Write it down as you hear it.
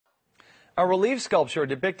A relief sculpture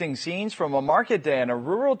depicting scenes from a market day in a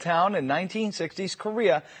rural town in 1960s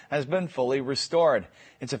Korea has been fully restored.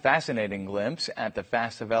 It's a fascinating glimpse at the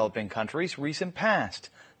fast-developing country's recent past.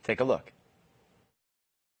 Take a look.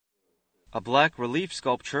 A black relief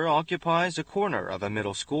sculpture occupies a corner of a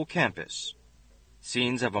middle school campus.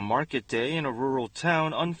 Scenes of a market day in a rural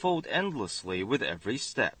town unfold endlessly with every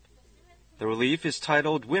step. The relief is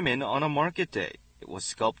titled Women on a Market Day. It was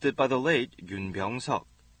sculpted by the late Youn Byoung-suk.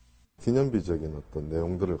 기념비적인 어떤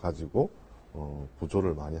내용들을 가지고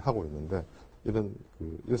부조를 많이 하고 있는데 이런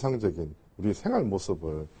일상적인 우리 생활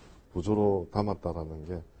모습을 부조로 담았다라는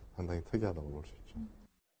게 상당히 특이하다고 볼 수 있죠.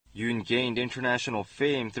 Youn gained international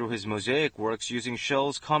fame through his mosaic works using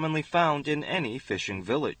shells commonly found in any fishing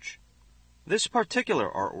village. This particular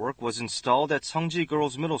artwork was installed at Sungji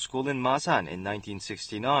Girls Middle School in Masan in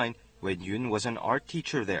 1969 when Youn was an art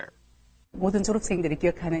teacher there. 모든 졸업생들이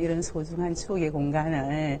기억하는 이런 소중한 추억의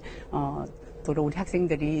공간을 또 우리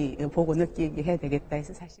학생들이 보고 느끼게 해야 되겠다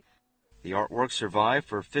해서 사실. The artwork survived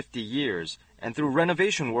for 50 years and through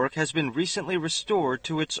renovation work has been recently restored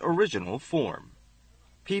to its original form.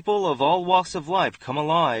 People of all walks of life come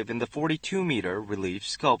alive in the 42-meter relief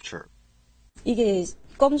sculpture. 이게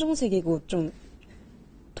검정색이고 좀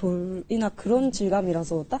돌이나 그런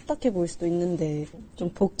질감이라서 딱딱해 보일 수도 있는데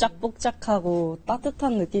좀 복작복작하고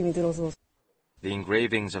따뜻한 느낌이 들어서. The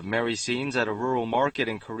engravings of merry scenes at a rural market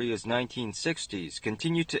in Korea's 1960s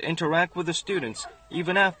continue to interact with the students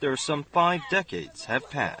even after some 5 decades have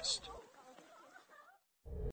passed.